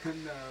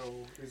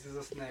 No, this is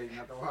a snake,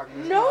 not the Loch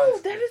Ness No,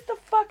 Monster. that is the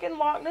fucking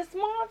Loch Ness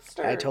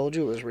monster. I told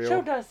you it was Show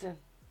real. Dustin.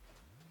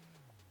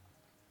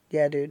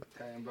 Yeah, dude.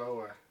 Titan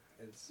boa.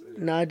 It's.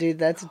 Nah, dude,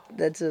 that's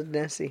a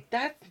Nessie.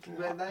 That's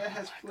But that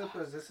has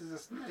flippers. This is a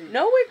snake.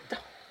 no, it.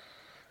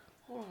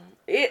 Hold on.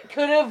 It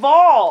could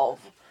evolve,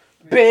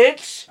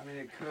 bitch. I mean,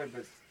 it could,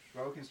 but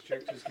boa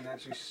constrictors can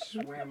actually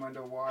swim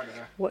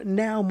underwater. What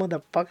now,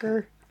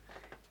 motherfucker?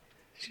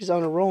 She's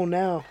on a roll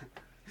now.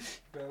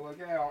 Better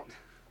look out.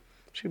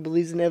 She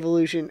believes in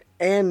evolution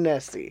and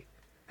Nessie.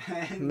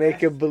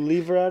 Make a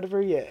believer out of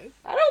her yet.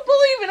 I don't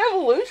believe in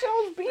evolution.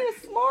 I was being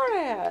a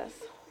smartass.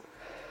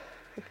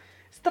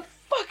 It's the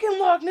fucking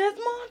Loch Ness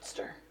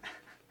monster.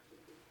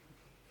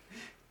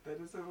 That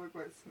doesn't look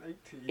like snake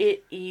teeth.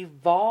 It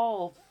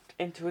evolved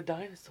into a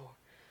dinosaur.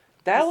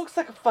 That looks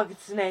like a fucking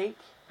snake.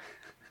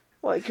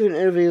 Why couldn't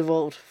it have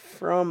evolved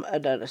from a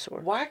dinosaur?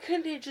 Why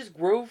couldn't it just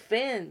grow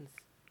fins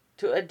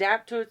to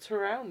adapt to its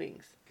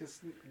surroundings?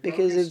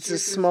 Because it's a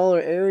smaller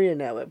area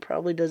now. It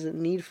probably doesn't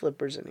need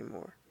flippers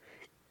anymore.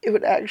 It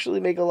would actually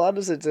make a lot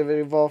of sense if it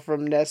evolved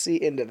from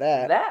Nessie into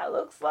that. That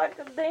looks like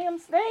a damn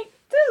snake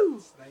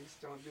too. Snakes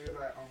don't do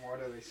that on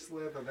water. They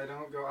slither. They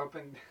don't go up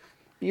and.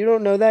 You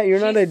don't know that? You're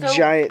not a She's so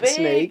giant big.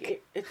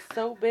 snake. It's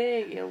so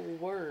big, it will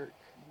work.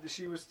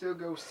 She would still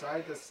go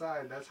side to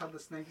side. That's how the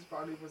snake's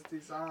body was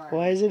designed.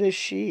 Why is it a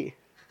she?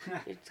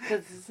 It's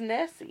because it's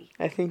Nessie.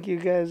 I think you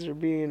guys are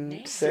being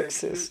Nessie.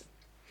 sexist.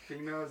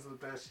 Female is the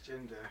best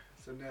gender,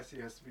 so Nessie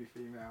has to be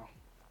female.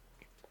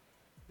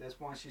 That's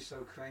why she's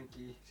so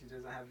cranky. She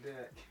doesn't have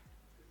dick.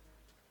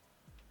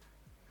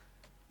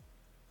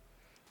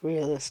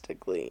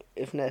 Realistically,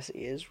 if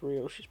Nessie is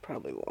real, she's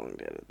probably long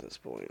dead at this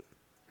point.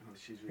 Oh,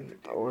 she's really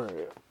big. Or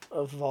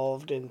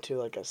evolved into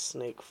like a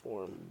snake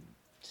form.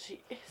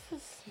 She is a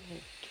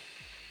snake.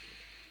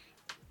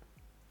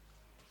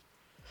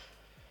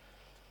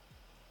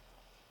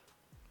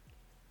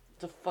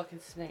 It's a fucking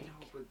snake.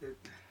 No, but the-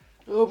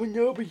 Oh, but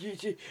no, but you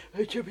say,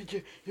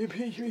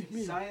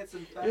 Science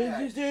and fact.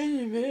 It's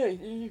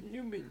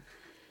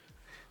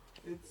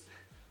It's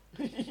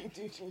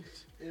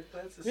If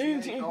that's a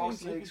snake, all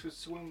snakes would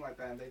swim like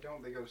that, and they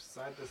don't. They go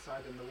side to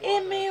side in the water.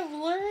 It may have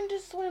learned to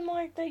swim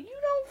like that. You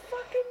don't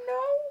fucking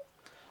know.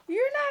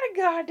 You're not a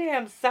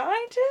goddamn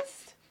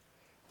scientist.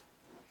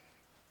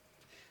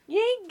 You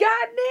ain't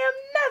goddamn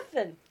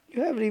nothing.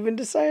 You haven't even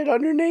decided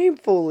on your name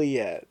fully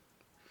yet.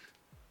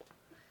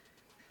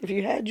 If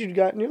you had, you'd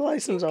gotten your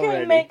license You already.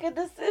 can't make a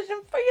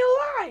decision for your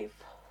life.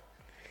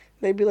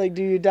 They'd be like,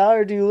 do you die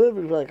or do you live?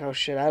 We'd be like, oh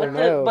shit, I don't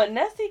know. But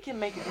Nessie can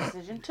make a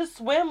decision to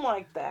swim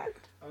like that.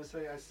 I would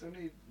say I still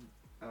need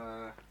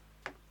the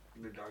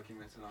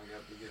documents, and I'll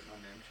have to get my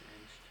name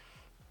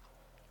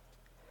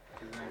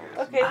changed.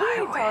 Okay,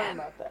 we ain't talking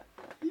about that.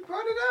 He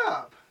brought it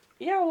up.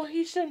 Yeah, well,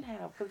 he shouldn't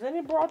have, because then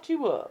it brought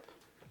you up.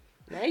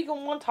 Now you're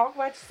going to want to talk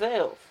about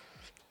yourself.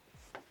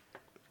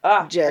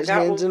 Jazz I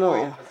got hands one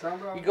and for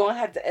all. you. You're going to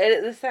have to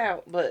edit this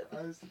out, but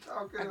I was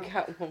talking. I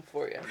got one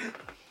for you.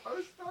 I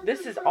was talking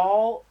This is about-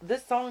 all,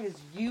 this song is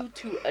you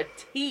to a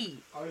T.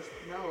 I was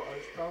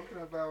talking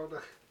about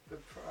the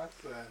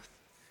process.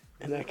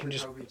 And I can the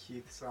just... Toby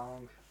Keith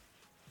song.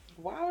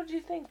 Why would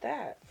you think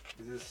that?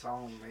 Is this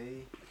song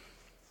me?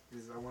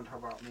 I want to talk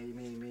about me.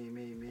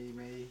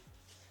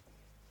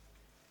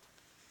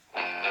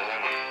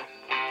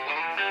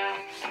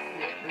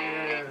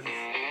 Yes.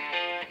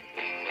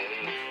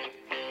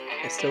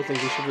 I still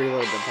think you should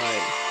reload the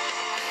pipe.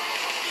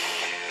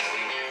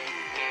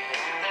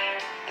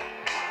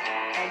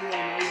 How do I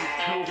know you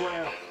so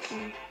well?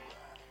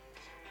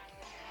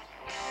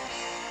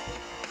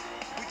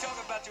 We talk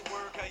about your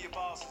work, how your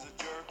boss is a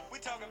jerk. We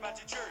talk about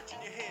your church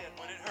and your head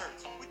when it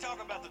hurts. We talk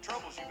about the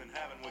troubles you've been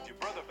having with your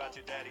brother, about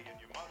your daddy and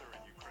your mother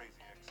and your crazy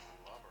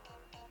ex-lover.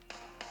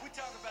 We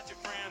talk about your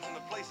friends and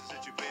the places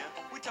that you've been.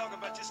 We talk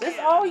about your skin, This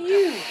all and the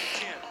you. dimples in your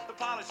chin, the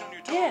polish on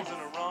your toes Yes. and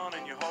the run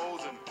and your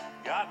hose, and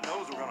God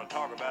knows we're gonna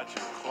talk about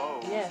your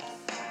clothes. Yes.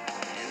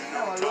 You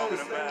No, I know,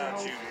 talking really say about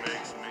no. you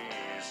makes me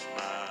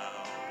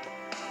smile.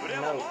 But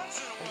No. every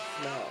once in a It's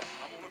while, no.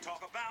 I wanna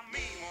talk about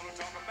me, wanna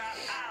talk about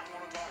I,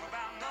 wanna talk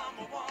about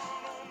number one.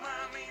 Oh my,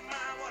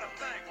 what I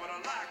think, what I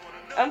like, what I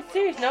know. I'm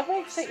serious.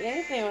 Nobody can say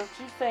anything without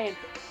you saying,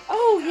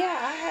 oh, yeah,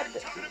 I had to.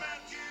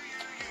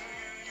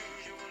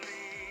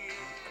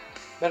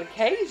 But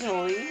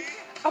occasionally,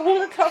 I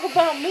want to talk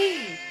about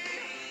me.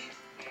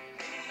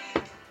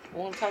 I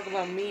want to talk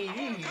about me.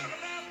 You.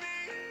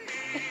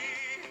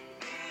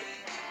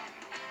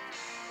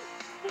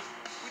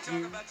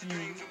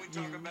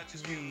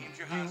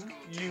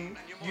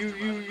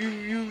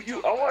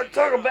 I want to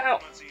talk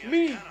about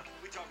me.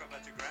 We talk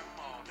about your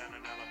grandma down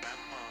in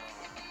Alabama.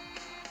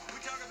 We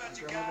talk about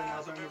your Grandma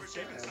guys in of Alabama every is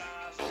shape and dead.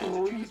 size.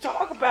 Oh, you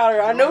talk about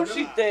her. I know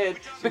she's dead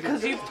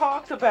because you've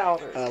talked about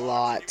her. A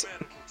lot.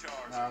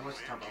 No, I must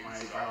talk about my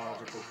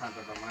biological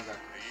content of my mother.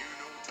 You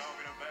know,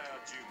 talking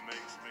about you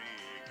makes me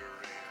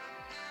grin.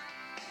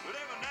 But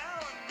every now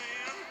and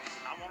then,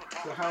 I want to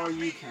talk So how are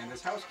you,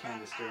 Candace? How's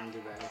Candace doing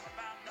today?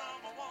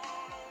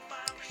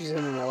 She's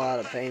in a lot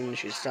of pain and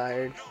she's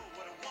tired.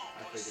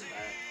 I figured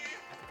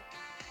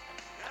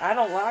that. I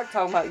don't like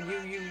talking about you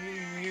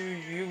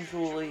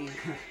usually.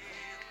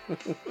 Oh,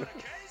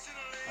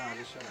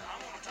 just shut up.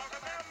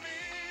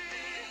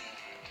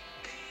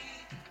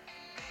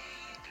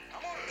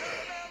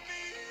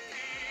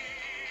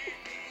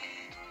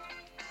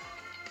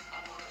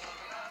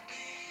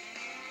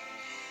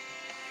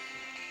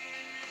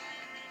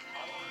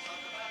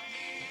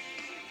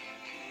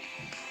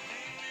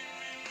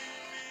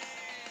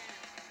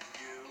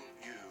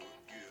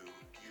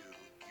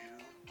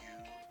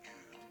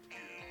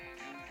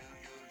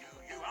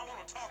 I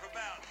want to talk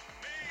about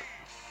me.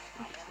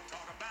 I want to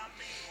talk about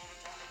me. Want to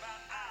talk about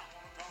I.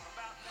 Want to talk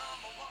about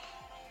number one.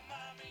 Oh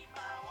my, me,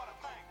 my, what I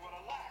think, what I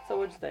like. So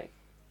what'd you think?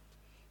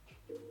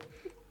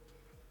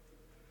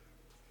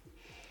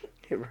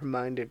 It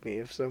reminded me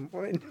of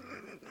someone.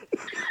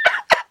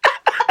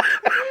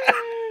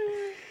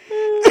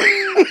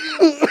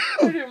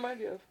 What do you remind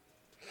you of?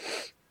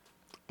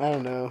 I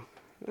don't know.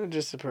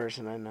 Just a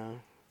person I know.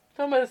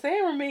 Talking about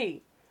Sam or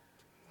me?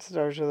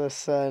 Starts with a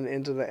sun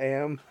into the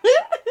am.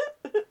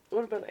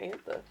 What about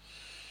Antha?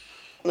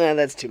 Nah,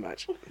 that's too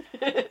much.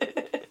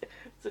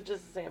 So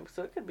just a Sam.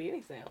 So it could be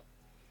any Sam.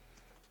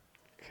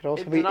 Could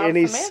also It's be not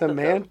any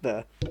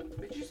Samantha, Samantha.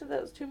 But you said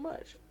that was too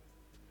much.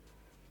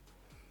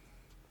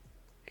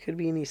 Could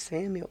be any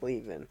Samuel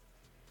even.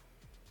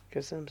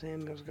 Because some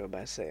Samuels go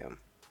by Sam.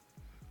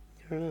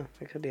 I don't know.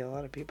 It could be a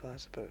lot of people, I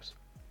suppose.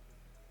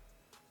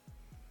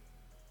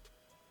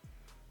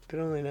 But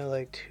I only know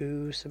like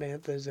 2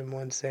 Samanthas and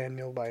 1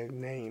 Samuel by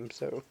name,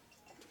 so.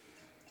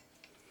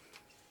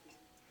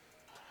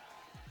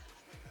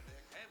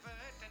 They put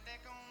the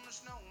deck on the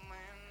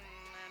snowman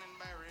and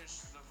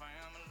embarrassed the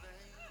family.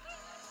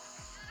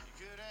 You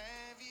could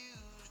have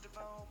used a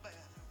ball bat,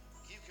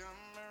 cucumber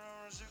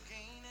or a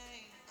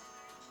zucchini,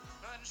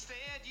 but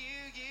instead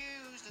you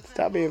used a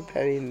Stop being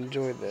petty and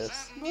enjoy this.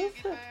 something you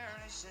could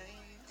barely see.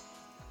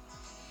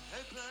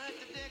 They put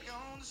the deck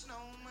on the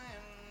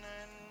snowman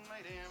and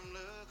made him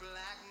look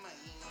like me.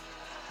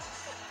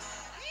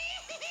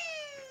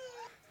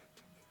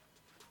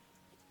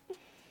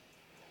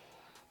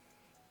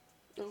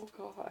 Oh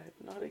God,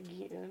 not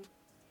again.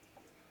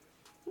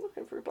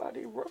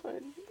 Everybody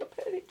run. The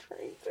petty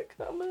trains are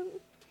coming.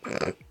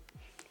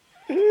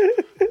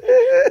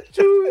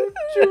 Choo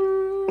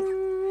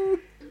choo.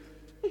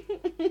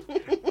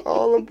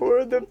 All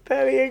aboard the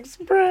Petty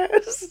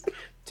Express.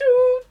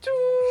 Choo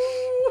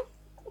choo.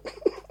 Put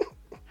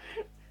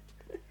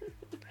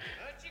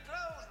your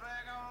clothes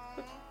back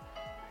on.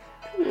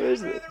 Who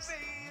is Rather this? be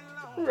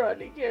alone.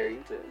 Rodney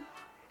Carrington.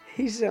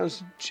 He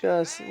sounds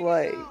just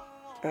like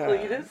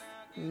Cletus.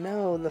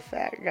 no, the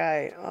fat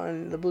guy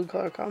on the Blue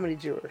Collar Comedy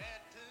Tour.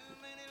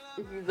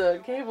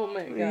 The cable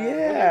man guy.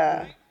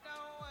 Yeah. No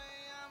way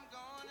I'm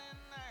going in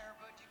there.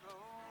 Put your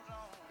clothes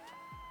on.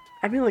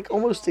 I mean, like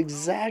almost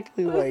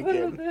exactly like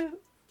him. I'm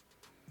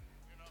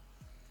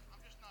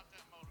just not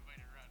that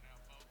motivated right now,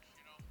 folks.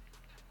 You know,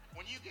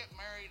 when you get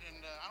married and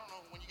I don't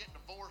know, when you get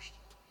divorced,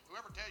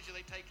 whoever tells you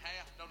they take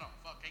half, no,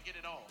 fuck, they get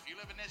it all. If you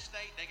live in this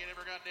state, they get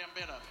every goddamn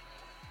bit of it.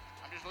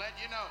 I'm just letting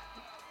you know.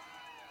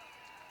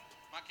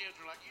 My kids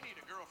are like, you need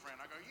a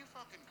girlfriend. I go, you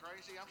fucking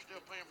crazy? I'm still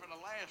paying for the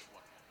last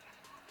one.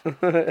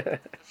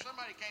 If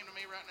somebody came to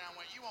me right now and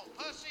went, you want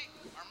pussy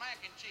or mac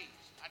and cheese?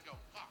 I'd go,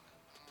 fuck.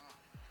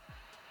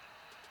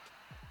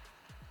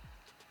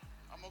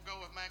 I'm gonna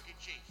go with mac and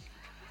cheese.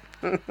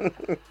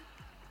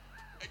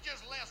 It's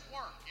just less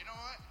work, you know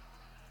what?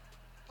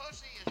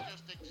 Pussy is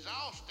just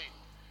exhausting,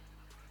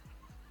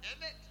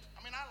 isn't it?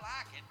 I mean, I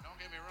like it, don't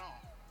get me wrong.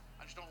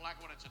 I just don't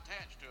like what it's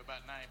attached to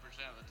about 90%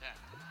 of the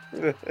time.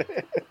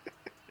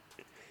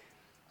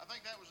 I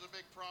think that was the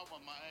big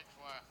problem with my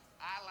ex-wife.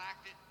 I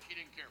liked it, she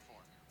didn't care for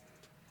it.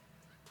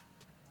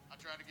 I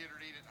tried to get her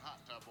to eat it in a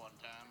hot tub one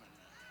time, and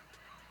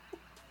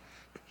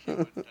she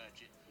wouldn't touch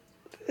it.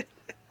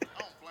 I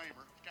don't blame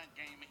her. It's kind of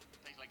gamey.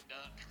 Tastes like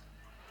duck.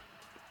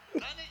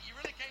 Doesn't it? You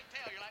really can't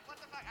tell. You're like, what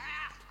the fuck?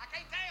 Ah, I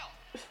can't tell.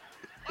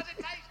 What's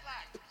it taste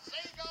like?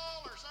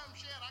 Seagull or some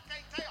shit? I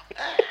can't tell.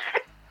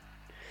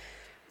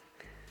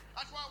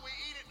 That's why we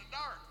eat it in the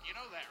dark. You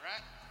know that,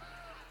 right?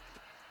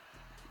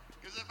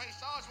 Because if they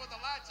saw us with the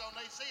lights on,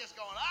 they'd see us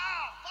going,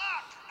 oh,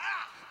 fuck,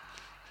 ah.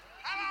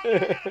 How long do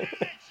I gotta do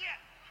this shit?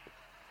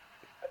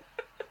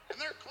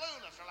 And they're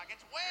clueless. They're like,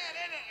 it's wet,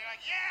 isn't it? You're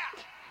like,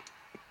 yeah.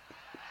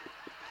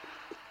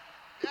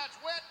 Yeah, it's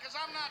wet because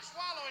I'm not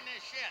swallowing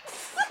this shit.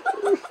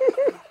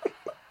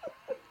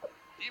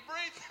 You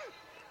breathe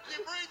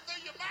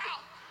through your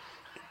mouth.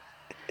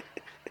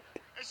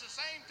 It's the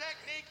same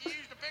technique you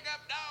use to pick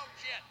up dog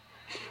shit.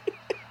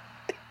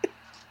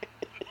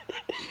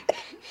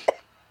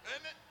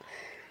 Isn't it?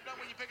 You know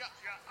when you pick up,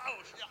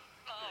 oh shit,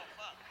 oh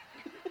fuck.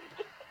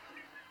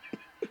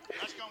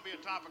 That's gonna be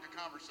a topic of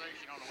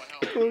conversation on the way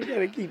home. We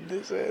gotta keep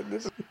this in.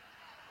 This.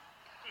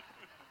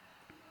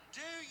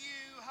 Do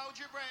you hold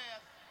your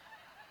breath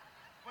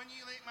when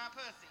you eat my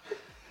pussy?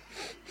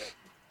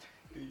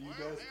 Do you Well,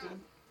 guys hell, do?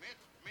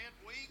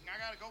 midweek, I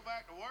gotta go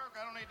back to work.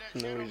 I don't need that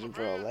shit No on reason my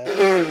for all breath.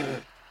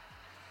 that.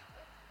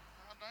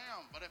 Oh,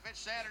 damn. But if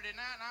it's Saturday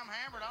night and I'm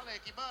hammered, I'll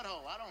lick your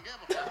butthole. I don't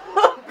give a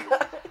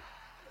fuck.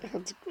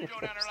 That's You go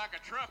down there like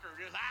a trucker,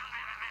 just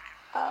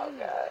Oh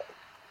God.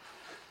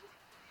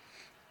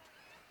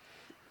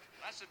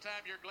 That's the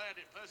time you're glad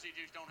that pussy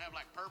juice don't have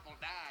like purple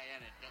dye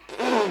in it.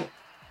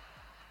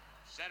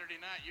 Saturday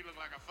night, you look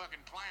like a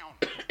fucking clown.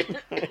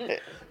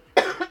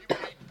 You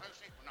been eating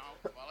pussy? No.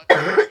 Well, it's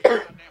your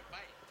goddamn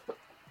face.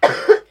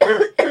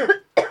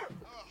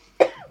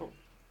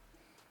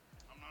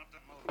 I'm not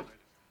that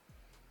motivated.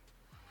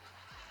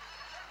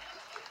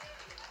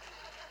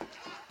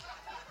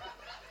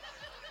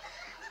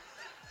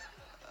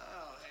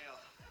 Oh, hell.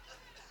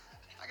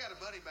 I got a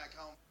buddy back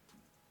home.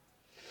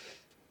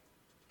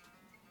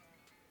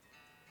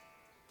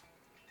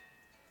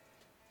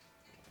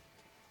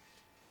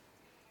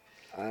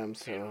 I'm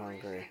so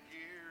hungry.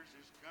 Years,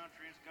 this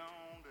country's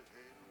gone to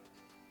hell.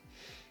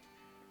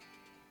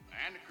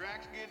 And the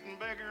cracks getting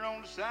bigger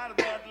on the side of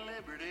that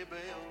Liberty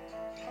Bell.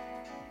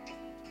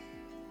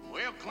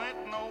 Well,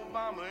 Clinton,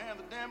 Obama, and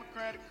the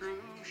Democratic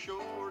crew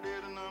sure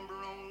did a number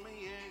on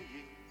me and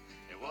you.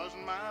 It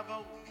wasn't my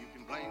vote, you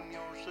can blame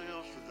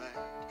yourselves for that.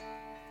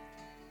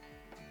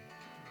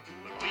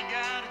 But we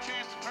got a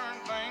chance to turn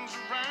things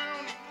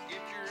around. You can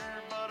get your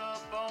butt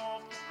up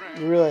off the ground.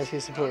 You realize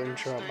he's supporting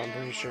Trump, I'm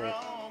pretty sure. We're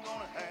all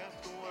gonna have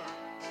to work.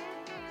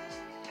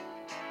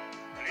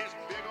 This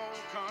big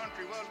old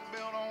country was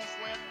built on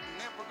sweat,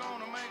 and if we're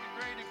gonna make it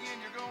great again,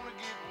 you're gonna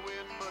get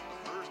wet. But the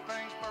first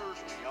things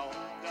first, we all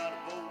gotta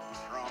vote for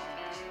Trump.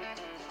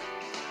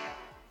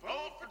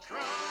 Vote for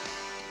Trump.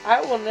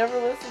 I will never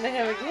listen to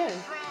him again.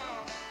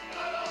 Trump.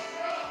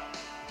 Trump.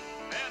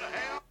 And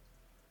hell.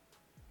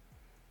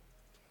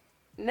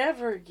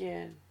 Never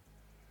again.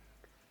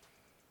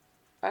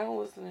 I don't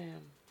listen to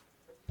him.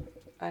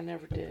 I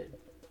never did.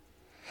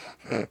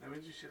 That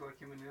means you should like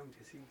Eminem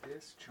because he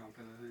dissed Trump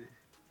in the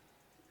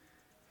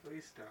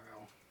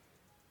freestyle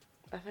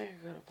I think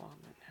I got a bomb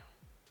it now.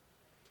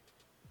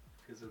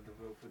 because of the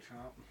vote for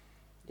Trump.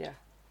 Yeah.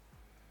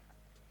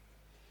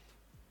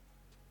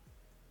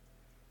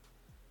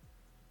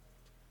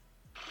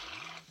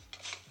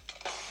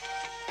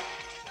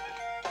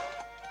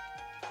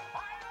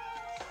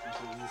 So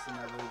you used to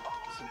never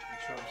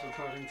Trump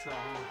supporting song.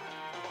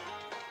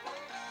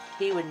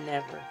 He would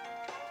never.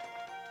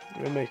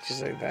 What makes you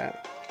say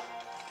that?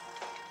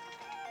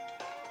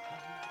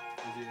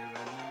 Is he a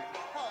redneck?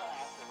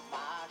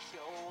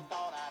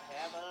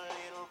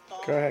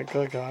 Go ahead,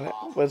 click on it.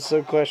 What's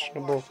so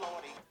questionable?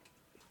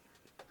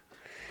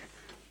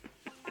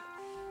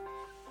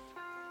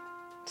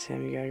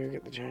 Sam, you gotta go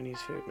get the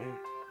Chinese food, man.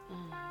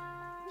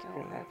 I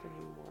don't have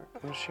any more.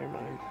 I'll share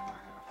mine.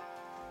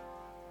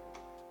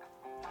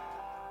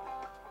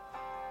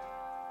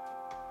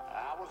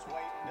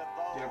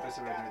 Yep, it's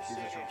a redneck. He's a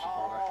Trump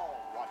supporter.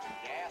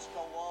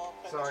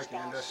 Sorry,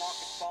 Candace.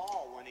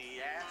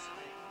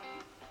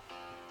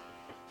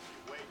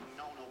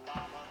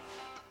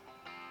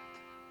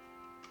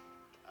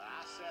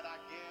 I said, I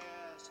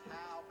guess,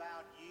 how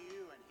about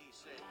you? And he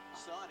said,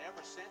 son,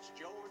 ever since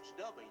George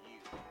W.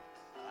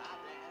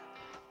 I've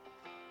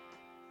been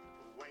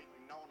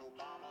waiting on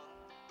Obama.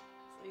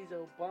 He's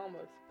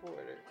Obama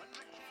supporter.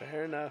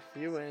 Fair enough,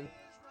 you win.